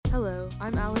Hello,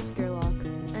 I'm Alice Gerlach,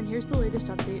 and here's the latest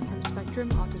update from Spectrum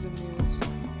Autism News.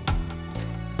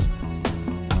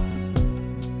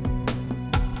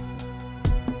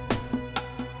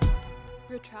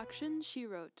 Retraction, She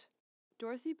Wrote.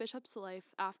 Dorothy Bishop's Life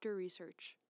After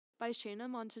Research by Shana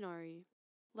Montanari.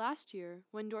 Last year,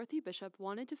 when Dorothy Bishop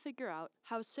wanted to figure out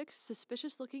how 6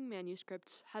 suspicious-looking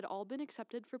manuscripts had all been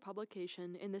accepted for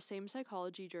publication in the same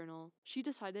psychology journal, she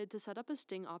decided to set up a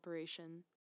sting operation.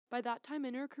 By that time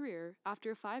in her career,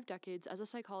 after 5 decades as a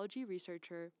psychology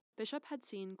researcher, Bishop had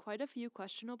seen quite a few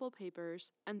questionable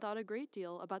papers and thought a great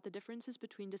deal about the differences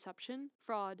between deception,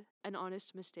 fraud, and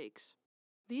honest mistakes.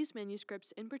 These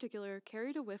manuscripts in particular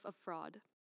carried a whiff of fraud.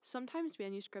 Sometimes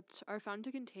manuscripts are found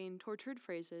to contain tortured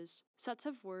phrases, sets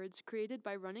of words created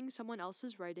by running someone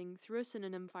else's writing through a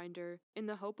synonym finder in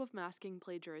the hope of masking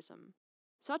plagiarism.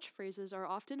 Such phrases are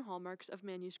often hallmarks of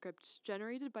manuscripts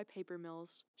generated by paper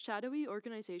mills, shadowy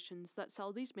organizations that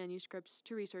sell these manuscripts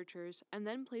to researchers and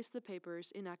then place the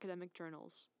papers in academic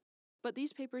journals. But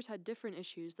these papers had different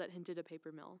issues that hinted a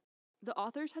paper mill. The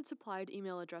authors had supplied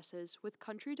email addresses with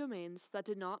country domains that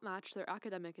did not match their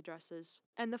academic addresses,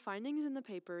 and the findings in the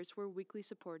papers were weakly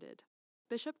supported.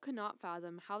 Bishop could not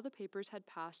fathom how the papers had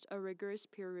passed a rigorous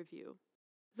peer review.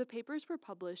 The papers were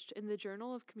published in the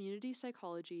Journal of Community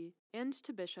Psychology, and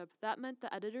to Bishop that meant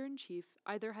the editor-in-chief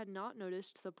either had not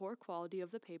noticed the poor quality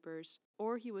of the papers,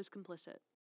 or he was complicit.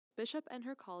 Bishop and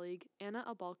her colleague, Anna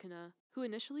Abalkina, who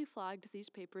initially flagged these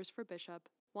papers for Bishop,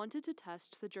 wanted to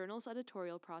test the journal's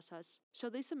editorial process, so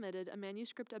they submitted a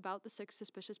manuscript about the 6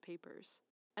 suspicious papers.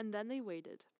 And then they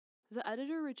waited. The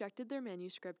editor rejected their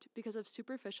manuscript because of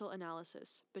superficial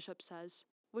analysis, Bishop says,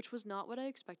 which was not what I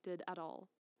expected at all.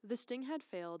 The sting had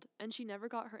failed, and she never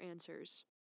got her answers.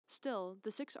 Still, the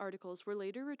 6 articles were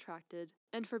later retracted,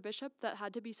 and for Bishop that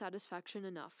had to be satisfaction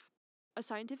enough. A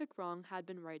scientific wrong had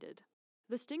been righted.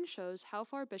 The sting shows how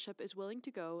far Bishop is willing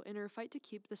to go in her fight to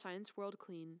keep the science world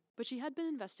clean, but she had been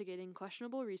investigating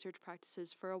questionable research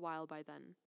practices for a while by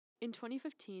then. In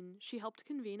 2015, she helped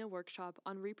convene a workshop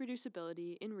on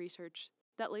reproducibility in research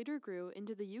that later grew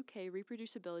into the UK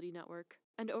Reproducibility Network,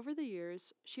 and over the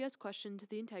years, she has questioned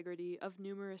the integrity of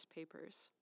numerous papers.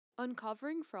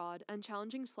 Uncovering fraud and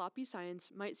challenging sloppy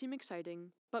science might seem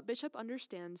exciting, but Bishop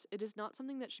understands it is not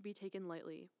something that should be taken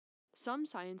lightly. Some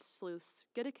science sleuths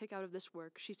get a kick out of this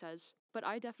work, she says, but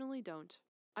I definitely don't.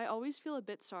 I always feel a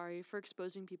bit sorry for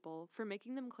exposing people, for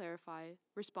making them clarify,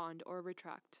 respond, or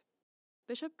retract.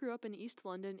 Bishop grew up in East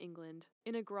London, England,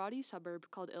 in a grotty suburb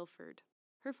called Ilford.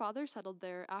 Her father settled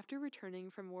there after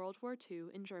returning from World War II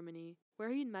in Germany,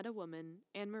 where he'd met a woman,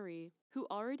 Anne-Marie, who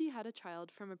already had a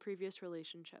child from a previous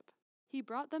relationship. He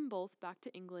brought them both back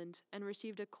to England and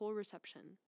received a cool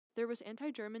reception. There was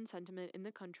anti-German sentiment in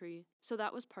the country, so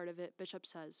that was part of it, Bishop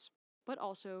says. But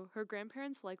also, her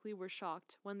grandparents likely were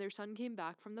shocked when their son came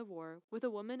back from the war with a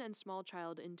woman and small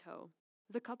child in tow.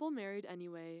 The couple married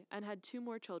anyway and had 2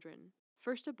 more children,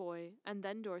 first a boy and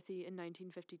then Dorothy in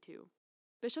 1952.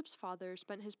 Bishop's father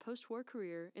spent his post-war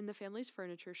career in the family's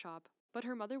furniture shop, but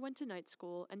her mother went to night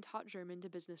school and taught German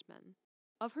to businessmen.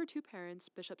 Of her 2 parents,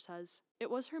 Bishop says, it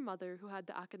was her mother who had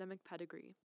the academic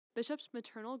pedigree. Bishop's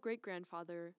maternal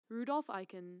great-grandfather, Rudolf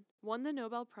Eichen, won the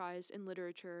Nobel Prize in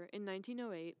Literature in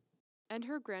 1908, and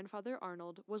her grandfather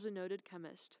Arnold was a noted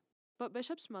chemist. But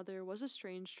Bishop's mother was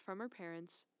estranged from her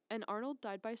parents, and Arnold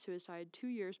died by suicide 2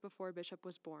 years before Bishop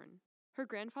was born. Her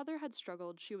grandfather had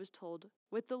struggled, she was told,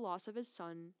 with the loss of his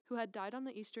son, who had died on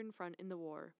the Eastern Front in the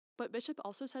war, but Bishop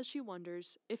also says she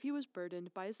wonders if he was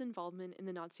burdened by his involvement in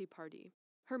the Nazi Party.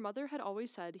 Her mother had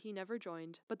always said he never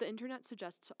joined, but the internet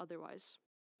suggests otherwise.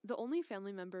 The only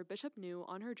family member Bishop knew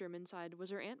on her German side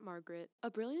was her Aunt Margaret, a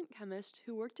brilliant chemist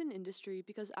who worked in industry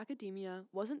because academia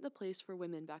wasn't the place for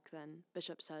women back then,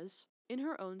 Bishop says. In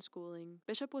her own schooling,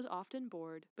 Bishop was often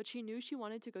bored, but she knew she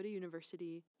wanted to go to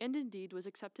university, and indeed was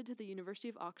accepted to the University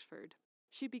of Oxford.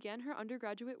 She began her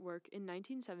undergraduate work in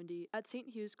 1970 at St.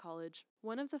 Hugh's College,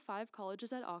 one of the 5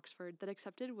 colleges at Oxford that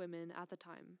accepted women at the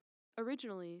time.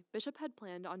 Originally, Bishop had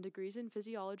planned on degrees in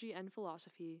physiology and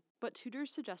philosophy, but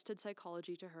tutors suggested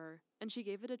psychology to her, and she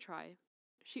gave it a try.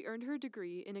 She earned her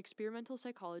degree in experimental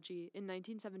psychology in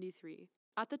 1973,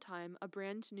 at the time a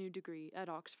brand new degree at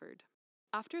Oxford.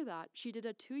 After that, she did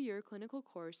a 2-year clinical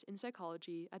course in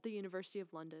psychology at the University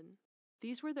of London.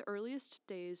 These were the earliest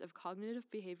days of cognitive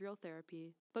behavioral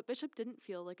therapy, but Bishop didn't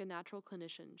feel like a natural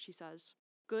clinician, she says.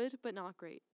 Good, but not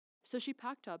great. So she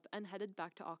packed up and headed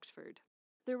back to Oxford.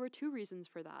 There were 2 reasons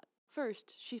for that.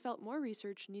 First, she felt more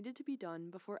research needed to be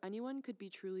done before anyone could be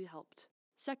truly helped.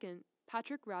 Second,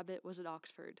 Patrick Rabbit was at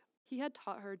Oxford. He had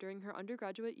taught her during her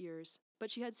undergraduate years, but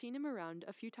she had seen him around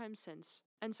a few times since,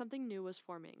 and something new was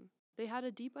forming. They had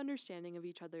a deep understanding of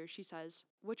each other, she says,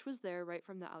 which was there right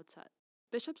from the outset.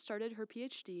 Bishop started her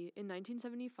PhD in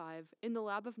 1975 in the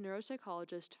lab of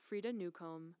neuropsychologist Frida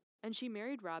Newcomb, and she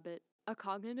married Rabbit, a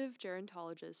cognitive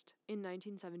gerontologist, in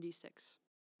 1976.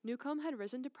 Newcomb had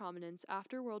risen to prominence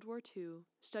after World War II,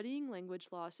 studying language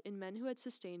loss in men who had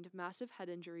sustained massive head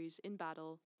injuries in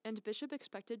battle, and Bishop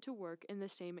expected to work in the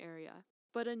same area.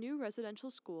 But a new residential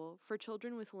school for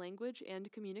children with language and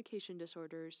communication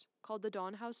disorders, called the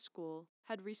Dawn House School,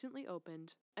 had recently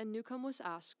opened, and Newcomb was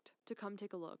asked to come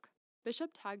take a look. Bishop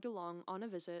tagged along on a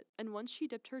visit, and once she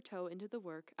dipped her toe into the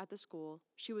work at the school,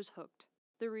 she was hooked.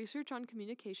 The research on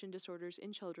communication disorders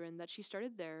in children that she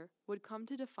started there would come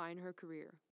to define her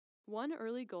career. One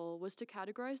early goal was to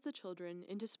categorize the children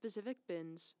into specific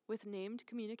bins with named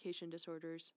communication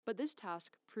disorders, but this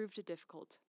task proved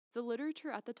difficult. The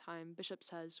literature at the time, Bishop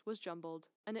says, was jumbled,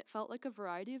 and it felt like a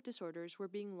variety of disorders were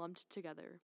being lumped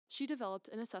together. She developed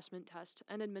an assessment test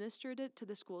and administered it to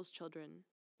the school's children.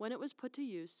 When it was put to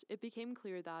use, it became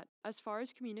clear that, as far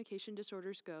as communication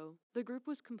disorders go, the group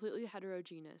was completely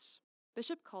heterogeneous.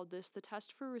 Bishop called this the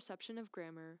test for reception of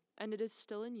grammar, and it is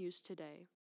still in use today.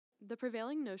 The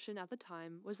prevailing notion at the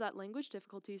time was that language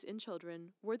difficulties in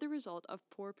children were the result of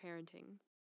poor parenting.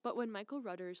 But when Michael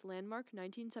Rutter's landmark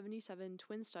 1977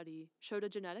 twin study showed a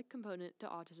genetic component to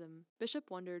autism, Bishop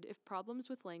wondered if problems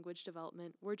with language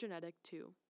development were genetic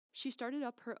too. She started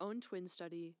up her own twin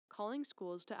study, calling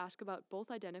schools to ask about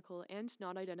both identical and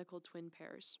non-identical twin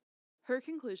pairs. Her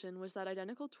conclusion was that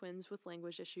identical twins with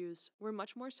language issues were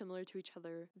much more similar to each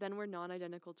other than were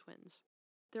non-identical twins.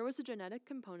 There was a genetic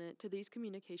component to these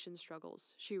communication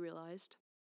struggles, she realized.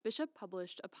 Bishop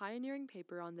published a pioneering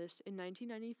paper on this in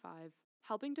 1995,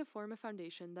 helping to form a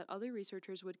foundation that other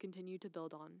researchers would continue to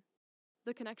build on.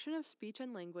 The connection of speech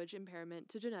and language impairment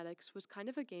to genetics was kind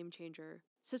of a game changer,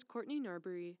 says Courtney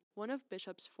Norbury, one of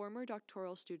Bishop's former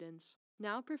doctoral students,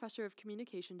 now professor of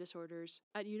communication disorders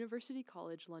at University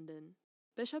College London.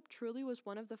 Bishop truly was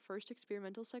one of the first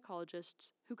experimental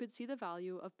psychologists who could see the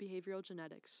value of behavioral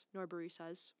genetics, Norbury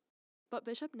says. But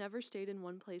Bishop never stayed in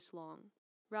one place long.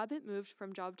 Rabbit moved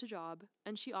from job to job,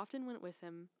 and she often went with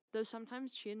him, though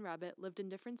sometimes she and Rabbit lived in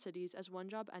different cities as one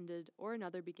job ended or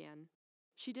another began.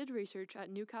 She did research at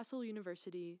Newcastle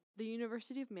University, the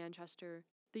University of Manchester,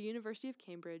 the University of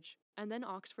Cambridge, and then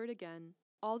Oxford again,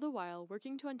 all the while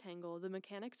working to untangle the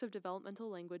mechanics of developmental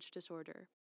language disorder.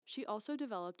 She also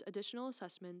developed additional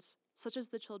assessments, such as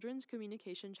the Children's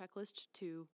Communication Checklist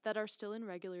 2, that are still in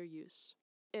regular use.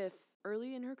 If,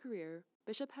 early in her career,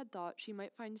 Bishop had thought she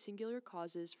might find singular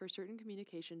causes for certain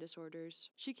communication disorders,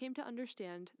 she came to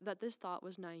understand that this thought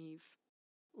was naive.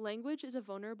 Language is a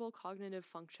vulnerable cognitive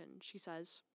function, she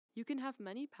says. You can have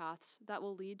many paths that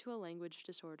will lead to a language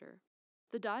disorder.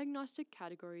 The diagnostic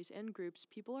categories and groups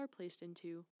people are placed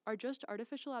into are just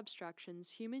artificial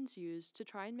abstractions humans use to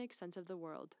try and make sense of the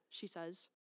world, she says.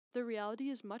 The reality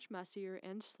is much messier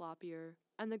and sloppier,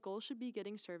 and the goal should be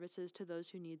getting services to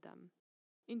those who need them.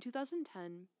 In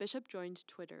 2010, Bishop joined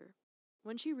Twitter.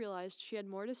 When she realized she had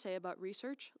more to say about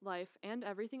research, life, and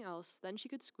everything else than she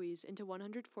could squeeze into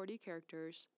 140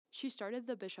 characters, she started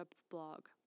the Bishop blog.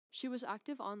 She was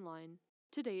active online.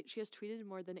 To date, she has tweeted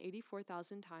more than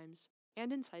 84,000 times,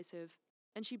 and incisive,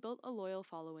 and she built a loyal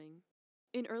following.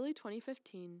 In early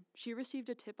 2015, she received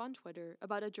a tip on Twitter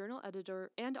about a journal editor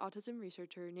and autism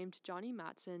researcher named Johnny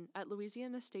Matson at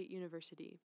Louisiana State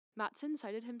University. Matson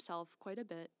cited himself quite a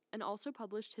bit and also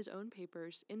published his own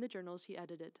papers in the journals he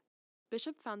edited.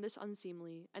 Bishop found this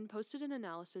unseemly and posted an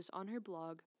analysis on her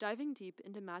blog, diving deep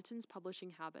into Matson's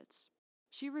publishing habits.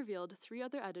 She revealed 3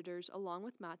 other editors along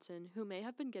with Matson who may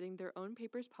have been getting their own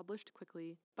papers published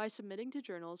quickly by submitting to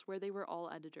journals where they were all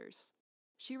editors.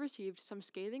 She received some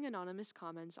scathing anonymous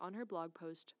comments on her blog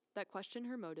post that questioned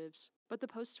her motives, but the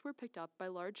posts were picked up by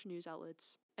large news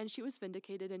outlets, and she was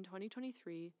vindicated in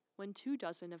 2023 when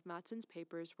 24 of Matson's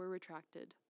papers were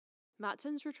retracted.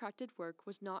 Matson's retracted work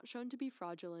was not shown to be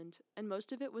fraudulent, and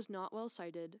most of it was not well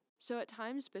cited, so at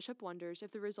times Bishop wonders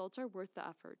if the results are worth the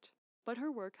effort. But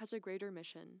her work has a greater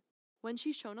mission. When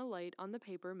she shone a light on the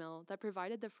paper mill that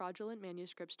provided the fraudulent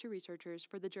manuscripts to researchers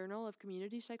for the Journal of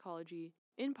Community Psychology,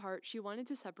 in part she wanted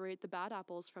to separate the bad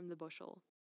apples from the bushel.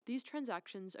 These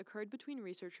transactions occurred between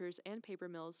researchers and paper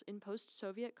mills in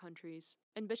post-Soviet countries,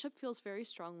 and Bishop feels very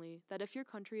strongly that if your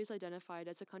country is identified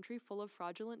as a country full of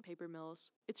fraudulent paper mills,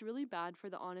 it's really bad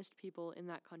for the honest people in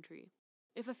that country.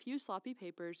 If a few sloppy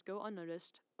papers go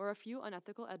unnoticed, or a few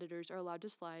unethical editors are allowed to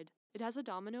slide, it has a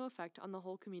domino effect on the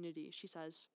whole community, she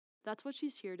says. That's what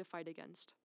she's here to fight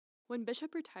against. When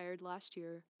Bishop retired last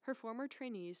year, her former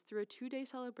trainees threw a 2-day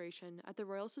celebration at the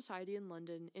Royal Society in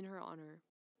London in her honor.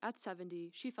 At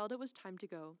 70, she felt it was time to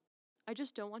go. "I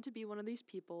just don't want to be one of these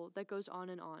people that goes on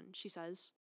and on," she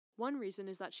says. One reason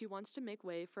is that she wants to make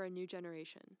way for a new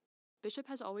generation. Bishop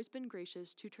has always been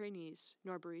gracious to trainees,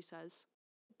 Norbury says.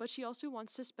 But she also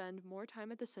wants to spend more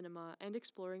time at the cinema and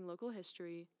exploring local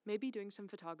history, maybe doing some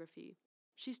photography.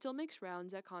 She still makes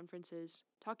rounds at conferences,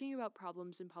 talking about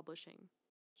problems in publishing.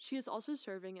 She is also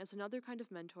serving as another kind of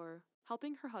mentor,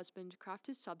 helping her husband craft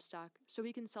his Substack so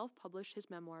he can self-publish his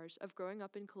memoirs of growing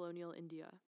up in colonial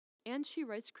India. And she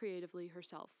writes creatively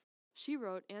herself. She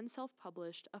wrote and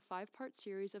self-published a 5-part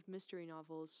series of mystery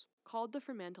novels called the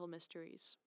Fremantle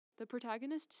Mysteries. The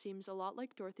protagonist seems a lot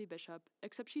like Dorothy Bishop,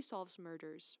 except she solves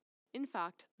murders. In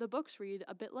fact, the books read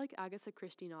a bit like Agatha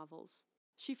Christie novels.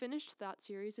 She finished that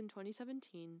series in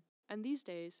 2017, and these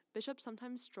days, Bishop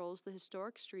sometimes strolls the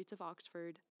historic streets of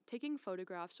Oxford, taking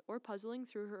photographs or puzzling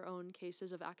through her own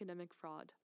cases of academic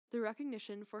fraud. The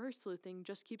recognition for her sleuthing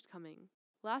just keeps coming.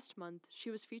 Last month, she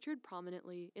was featured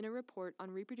prominently in a report on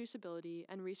reproducibility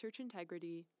and research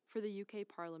integrity for the UK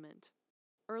Parliament.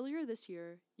 Earlier this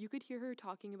year, you could hear her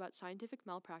talking about scientific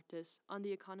malpractice on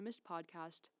the Economist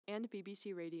podcast and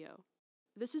BBC Radio.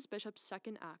 This is Bishop's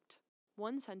second act,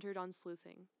 one centered on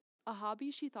sleuthing. A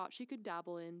hobby she thought she could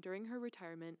dabble in during her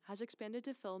retirement has expanded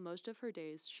to fill most of her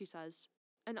days, she says,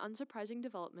 an unsurprising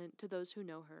development to those who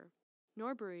know her.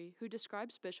 Norbury, who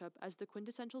describes Bishop as the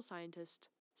quintessential scientist,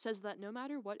 says that no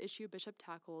matter what issue Bishop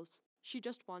tackles, she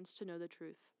just wants to know the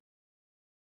truth.